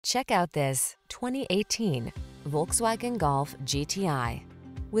Check out this 2018 Volkswagen Golf GTI.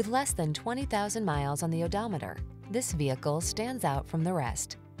 With less than 20,000 miles on the odometer, this vehicle stands out from the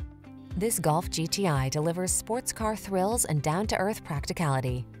rest. This Golf GTI delivers sports car thrills and down-to-earth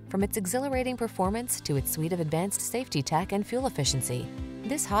practicality. From its exhilarating performance to its suite of advanced safety tech and fuel efficiency,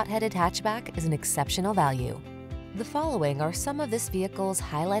 this hot-headed hatchback is an exceptional value. The following are some of this vehicle's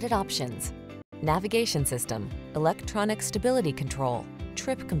highlighted options: navigation system, electronic stability control,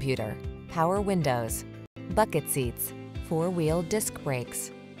 trip computer, power windows, bucket seats, four-wheel disc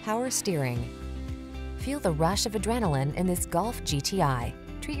brakes, power steering. Feel the rush of adrenaline in this Golf GTI.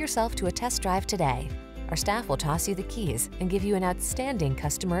 Treat yourself to a test drive today. Our staff will toss you the keys and give you an outstanding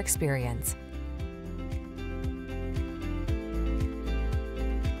customer experience.